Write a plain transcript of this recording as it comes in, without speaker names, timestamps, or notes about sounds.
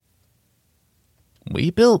We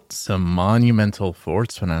built some monumental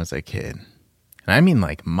forts when I was a kid. And I mean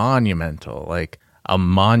like monumental, like a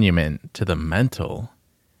monument to the mental.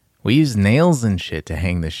 We used nails and shit to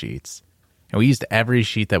hang the sheets. And we used every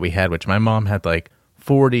sheet that we had, which my mom had like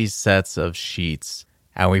 40 sets of sheets.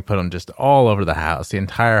 And we put them just all over the house. The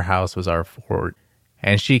entire house was our fort.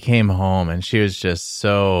 And she came home and she was just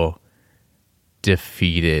so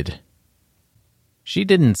defeated. She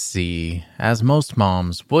didn't see, as most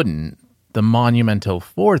moms wouldn't, the monumental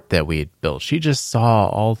fort that we had built. She just saw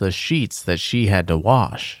all the sheets that she had to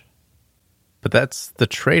wash. But that's the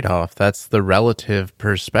trade-off. That's the relative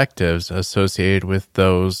perspectives associated with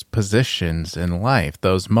those positions in life,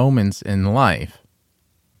 those moments in life.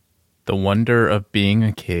 The wonder of being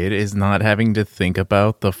a kid is not having to think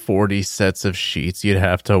about the 40 sets of sheets you'd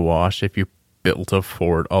have to wash if you built a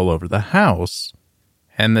fort all over the house.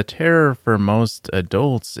 And the terror for most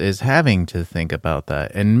adults is having to think about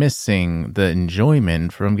that and missing the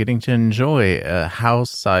enjoyment from getting to enjoy a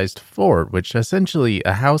house-sized fort, which essentially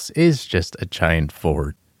a house is just a giant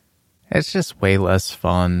fort. It's just way less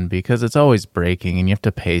fun because it's always breaking and you have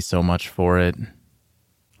to pay so much for it.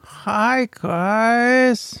 Hi,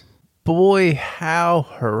 guys. Boy, how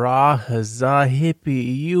hurrah, huzzah,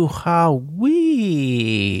 hippie, you-ha,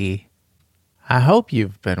 wee. I hope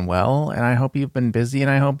you've been well, and I hope you've been busy, and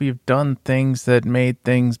I hope you've done things that made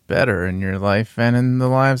things better in your life and in the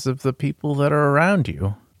lives of the people that are around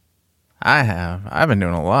you. I have. I've been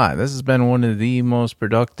doing a lot. This has been one of the most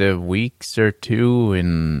productive weeks or two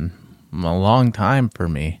in a long time for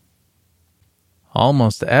me.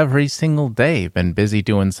 Almost every single day, been busy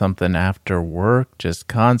doing something after work, just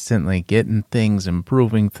constantly getting things,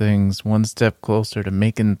 improving things, one step closer to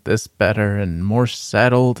making this better and more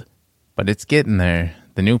settled. But it's getting there.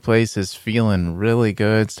 The new place is feeling really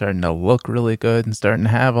good, starting to look really good, and starting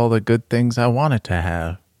to have all the good things I want it to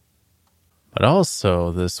have. But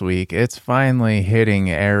also this week, it's finally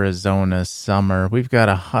hitting Arizona summer. We've got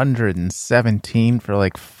 117 for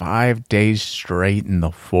like 5 days straight in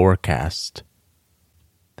the forecast.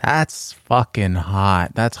 That's fucking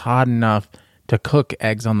hot. That's hot enough to cook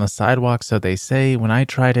eggs on the sidewalk, so they say. When I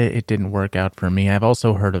tried it, it didn't work out for me. I've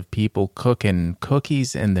also heard of people cooking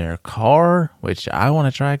cookies in their car, which I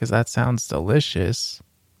want to try because that sounds delicious.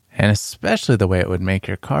 And especially the way it would make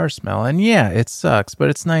your car smell. And yeah, it sucks, but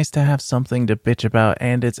it's nice to have something to bitch about,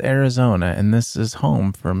 and it's Arizona, and this is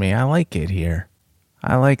home for me. I like it here.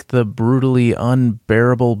 I like the brutally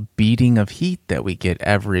unbearable beating of heat that we get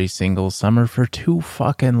every single summer for too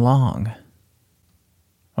fucking long.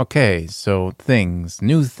 Okay, so things,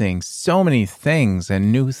 new things, so many things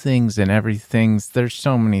and new things and everything. There's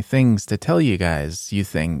so many things to tell you guys, you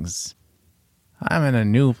things. I'm in a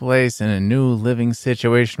new place, in a new living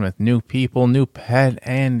situation with new people, new pet,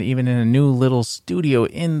 and even in a new little studio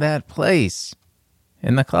in that place.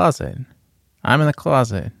 In the closet. I'm in the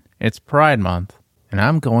closet. It's Pride Month, and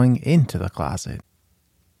I'm going into the closet.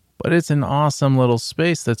 But it's an awesome little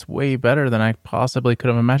space that's way better than I possibly could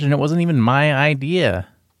have imagined. It wasn't even my idea.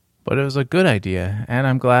 But it was a good idea, and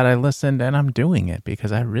I'm glad I listened, and I'm doing it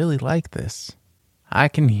because I really like this. I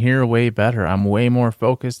can hear way better. I'm way more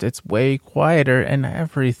focused. It's way quieter and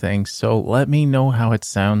everything. So let me know how it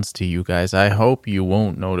sounds to you guys. I hope you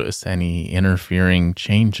won't notice any interfering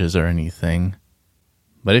changes or anything.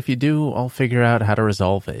 But if you do, I'll figure out how to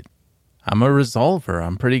resolve it. I'm a resolver.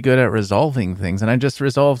 I'm pretty good at resolving things, and I just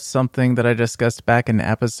resolved something that I discussed back in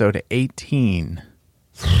episode 18.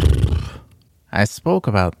 I spoke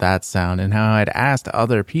about that sound and how I'd asked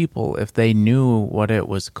other people if they knew what it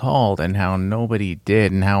was called and how nobody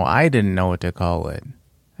did and how I didn't know what to call it.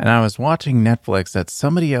 And I was watching Netflix at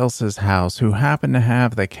somebody else's house who happened to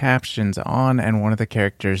have the captions on, and one of the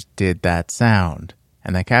characters did that sound.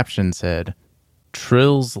 And the caption said,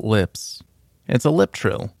 "Trill's lips." It's a lip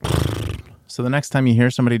trill. So the next time you hear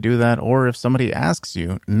somebody do that, or if somebody asks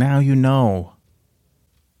you, now you know.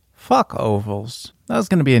 Fuck ovals. That was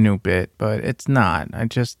going to be a new bit, but it's not.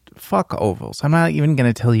 Fuck ovals. I'm not even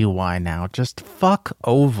going to tell you why now. Just fuck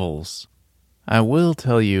ovals. I will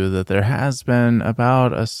tell you that there has been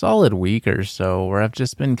about a solid week or so where I've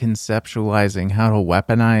just been conceptualizing how to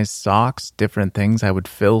weaponize socks, different things I would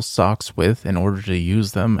fill socks with in order to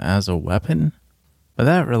use them as a weapon. But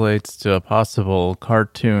that relates to a possible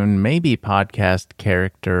cartoon, maybe podcast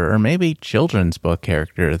character, or maybe children's book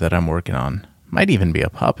character that I'm working on. Might even be a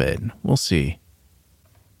puppet. We'll see.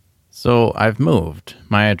 So I've moved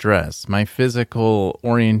my address, my physical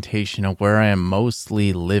orientation of where I am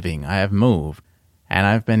mostly living. I have moved, and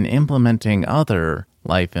I've been implementing other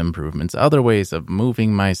life improvements, other ways of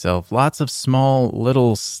moving myself, lots of small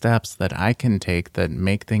little steps that I can take that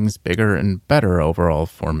make things bigger and better overall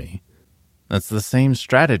for me. That's the same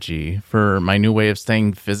strategy for my new way of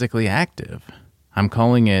staying physically active. I'm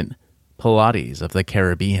calling it Pilates of the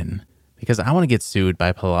Caribbean because I want to get sued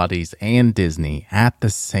by Pilates and Disney at the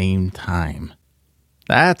same time.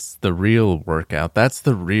 That's the real workout. That's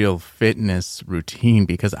the real fitness routine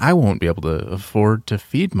because I won't be able to afford to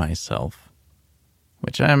feed myself,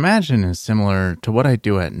 which I imagine is similar to what I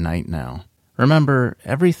do at night now. Remember,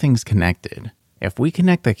 everything's connected. If we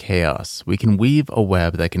connect the chaos, we can weave a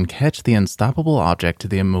web that can catch the unstoppable object to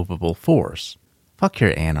the immovable force. Fuck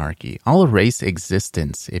your anarchy. I'll erase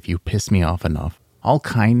existence if you piss me off enough. All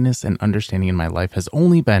kindness and understanding in my life has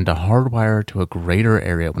only been to hardwire to a greater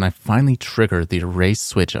area when I finally trigger the erase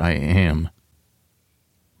switch I am.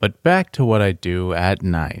 But back to what I do at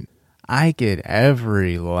night. I get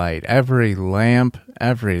every light, every lamp,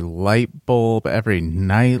 every light bulb, every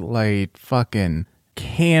nightlight, fucking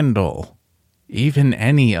candle, even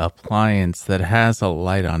any appliance that has a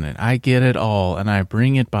light on it. I get it all and I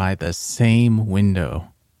bring it by the same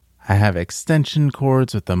window. I have extension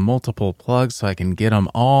cords with the multiple plugs so I can get them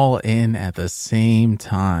all in at the same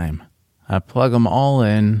time. I plug them all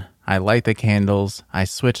in, I light the candles, I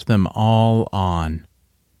switch them all on.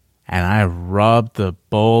 And I rub the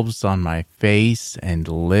bulbs on my face and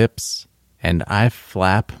lips, and I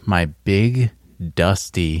flap my big,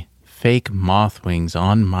 dusty, fake moth wings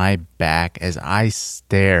on my back as I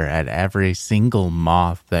stare at every single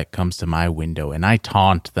moth that comes to my window, and I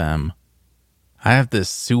taunt them. I have this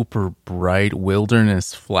super bright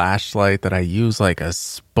wilderness flashlight that I use like a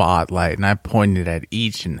spotlight, and I point it at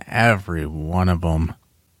each and every one of them.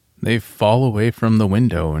 They fall away from the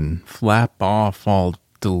window and flap off all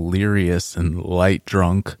delirious and light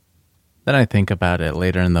drunk. Then I think about it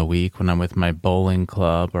later in the week when I'm with my bowling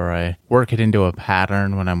club, or I work it into a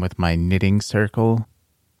pattern when I'm with my knitting circle.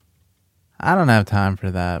 I don't have time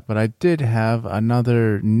for that, but I did have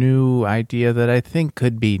another new idea that I think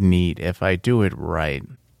could be neat if I do it right.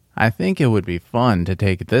 I think it would be fun to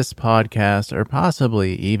take this podcast or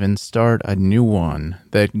possibly even start a new one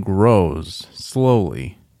that grows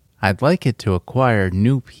slowly. I'd like it to acquire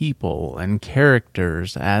new people and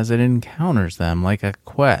characters as it encounters them like a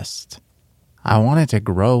quest. I want it to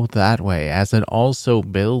grow that way as it also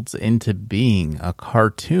builds into being a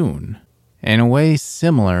cartoon. In a way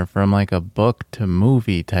similar from like a book to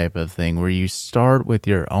movie type of thing where you start with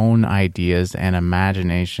your own ideas and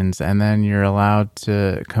imaginations and then you're allowed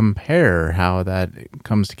to compare how that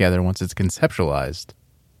comes together once it's conceptualized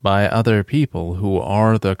by other people who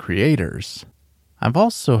are the creators. I've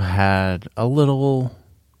also had a little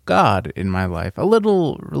God in my life, a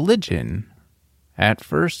little religion. At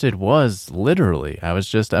first it was literally, I was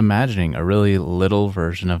just imagining a really little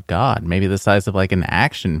version of God, maybe the size of like an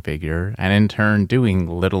action figure, and in turn doing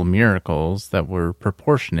little miracles that were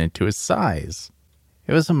proportionate to his size.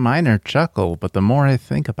 It was a minor chuckle, but the more I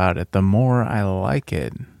think about it, the more I like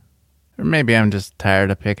it. Or maybe I'm just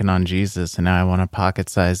tired of picking on Jesus and now I want a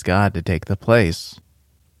pocket-sized God to take the place.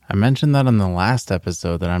 I mentioned that on the last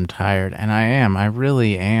episode that I'm tired, and I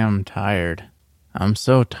really am tired. I'm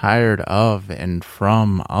so tired of and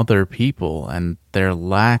from other people and their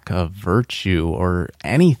lack of virtue or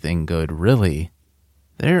anything good, really.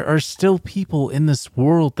 There are still people in this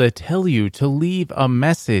world that tell you to leave a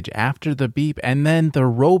message after the beep, and then the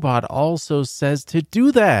robot also says to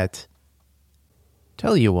do that.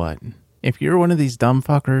 Tell you what, if you're one of these dumb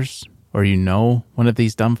fuckers, or you know one of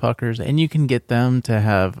these dumb fuckers, and you can get them to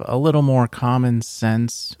have a little more common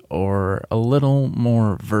sense or a little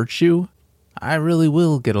more virtue, I really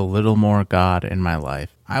will get a little more God in my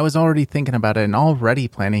life. I was already thinking about it and already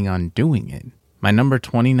planning on doing it. My number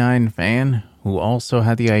 29 fan, who also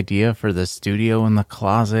had the idea for the studio in the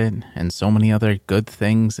closet and so many other good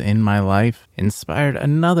things in my life, inspired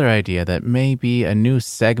another idea that may be a new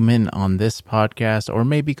segment on this podcast or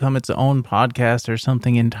may become its own podcast or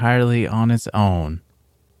something entirely on its own.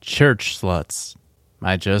 Church sluts.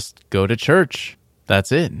 I just go to church.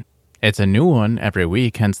 That's it. It's a new one every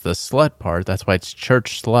week, hence the slut part. That's why it's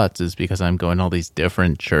church sluts, is because I'm going to all these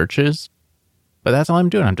different churches. But that's all I'm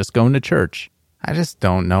doing. I'm just going to church. I just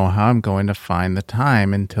don't know how I'm going to find the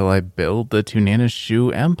time until I build the Tunana Shoe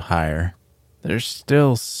empire. There's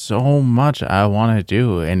still so much I want to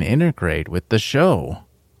do and integrate with the show.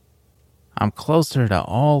 I'm closer to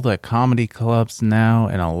all the comedy clubs now,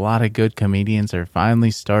 and a lot of good comedians are finally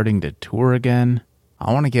starting to tour again.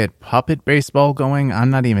 I want to get puppet baseball going. I'm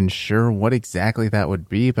not even sure what exactly that would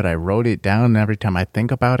be, but I wrote it down, and every time I think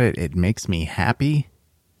about it, it makes me happy.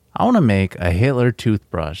 I want to make a Hitler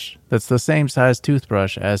toothbrush that's the same size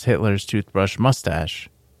toothbrush as Hitler's toothbrush mustache.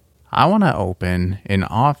 I want to open an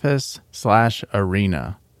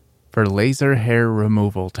office/arena for laser hair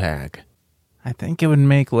removal tag. I think it would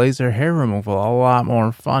make laser hair removal a lot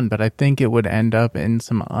more fun, but I think it would end up in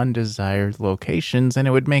some undesired locations, and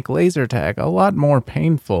it would make laser tag a lot more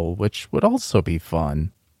painful, which would also be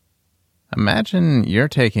fun. Imagine you're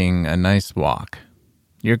taking a nice walk.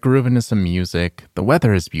 You're grooving to some music, the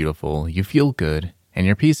weather is beautiful, you feel good, and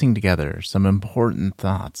you're piecing together some important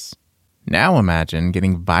thoughts. Now imagine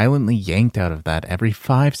getting violently yanked out of that every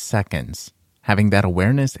 5 seconds, having that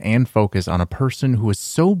awareness and focus on a person who is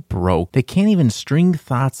so broke they can't even string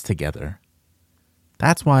thoughts together.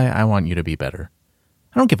 That's why I want you to be better.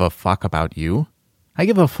 I don't give a fuck about you. I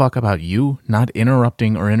give a fuck about you not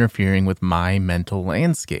interrupting or interfering with my mental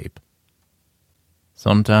landscape.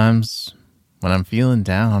 Sometimes, when I'm feeling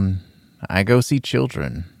down, I go see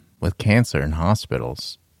children with cancer in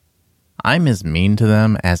hospitals. I'm as mean to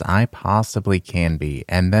them as I possibly can be,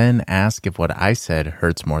 and then ask if what I said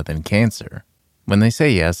hurts more than cancer. When they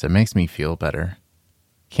say yes, it makes me feel better.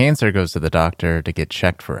 Cancer goes to the doctor to get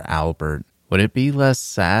checked for Albert. Would it be less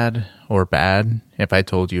sad or bad if I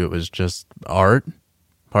told you it was just art,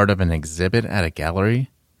 part of an exhibit at a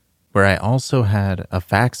gallery, where I also had a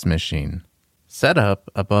fax machine set up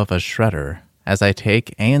above a shredder as I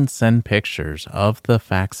take and send pictures of the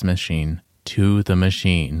fax machine to the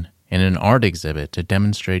machine in an art exhibit to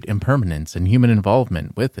demonstrate impermanence and human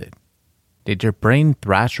involvement with it? Did your brain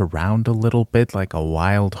thrash around a little bit like a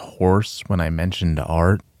wild horse when I mentioned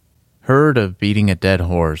art? Heard of beating a dead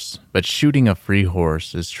horse, but shooting a free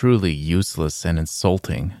horse is truly useless and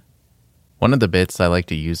insulting. One of the bits I like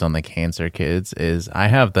to use on the cancer kids is I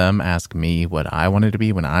have them ask me what I wanted to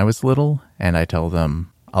be when I was little, and I tell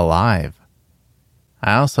them, alive.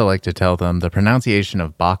 I also like to tell them the pronunciation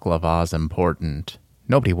of baklava is important.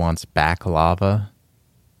 Nobody wants baklava.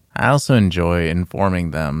 I also enjoy informing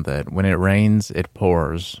them that when it rains, it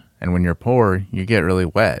pours, and when you're poor, you get really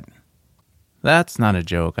wet. That's not a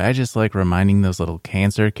joke. I just like reminding those little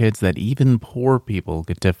cancer kids that even poor people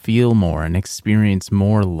get to feel more and experience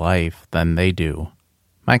more life than they do.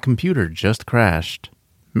 My computer just crashed.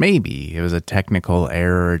 Maybe it was a technical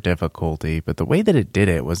error or difficulty, but the way that it did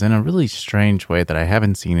it was in a really strange way that I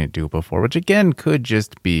haven't seen it do before, which again could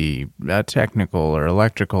just be a technical or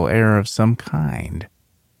electrical error of some kind.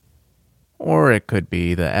 Or it could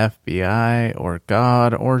be the FBI or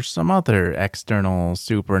God or some other external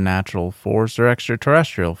supernatural force or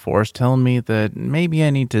extraterrestrial force telling me that maybe I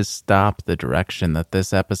need to stop the direction that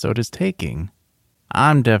this episode is taking.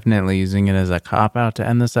 I'm definitely using it as a cop-out to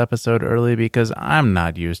end this episode early because I'm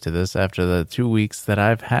not used to this after the 2 weeks that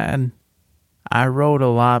I've had. I wrote a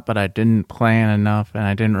lot, but I didn't plan enough, and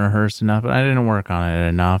I didn't rehearse enough, and I didn't work on it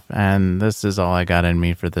enough, and this is all I got in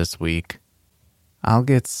me for this week. I'll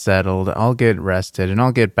get settled, I'll get rested, and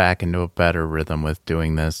I'll get back into a better rhythm with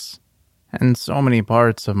doing this. And so many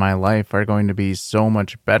parts of my life are going to be so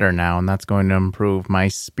much better now, and that's going to improve my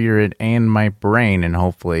spirit and my brain, and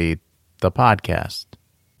hopefully the podcast.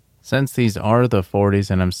 Since these are the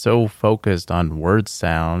 40s and I'm so focused on word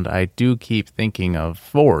sound, I do keep thinking of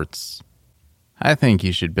forts. I think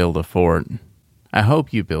you should build a fort. I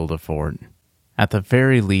hope you build a fort. At the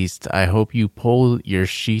very least, I hope you pull your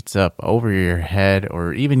sheets up over your head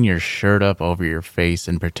or even your shirt up over your face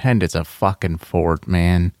and pretend it's a fucking fort,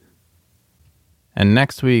 man. And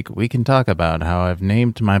next week, we can talk about how I've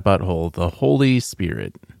named my butthole the Holy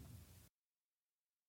Spirit.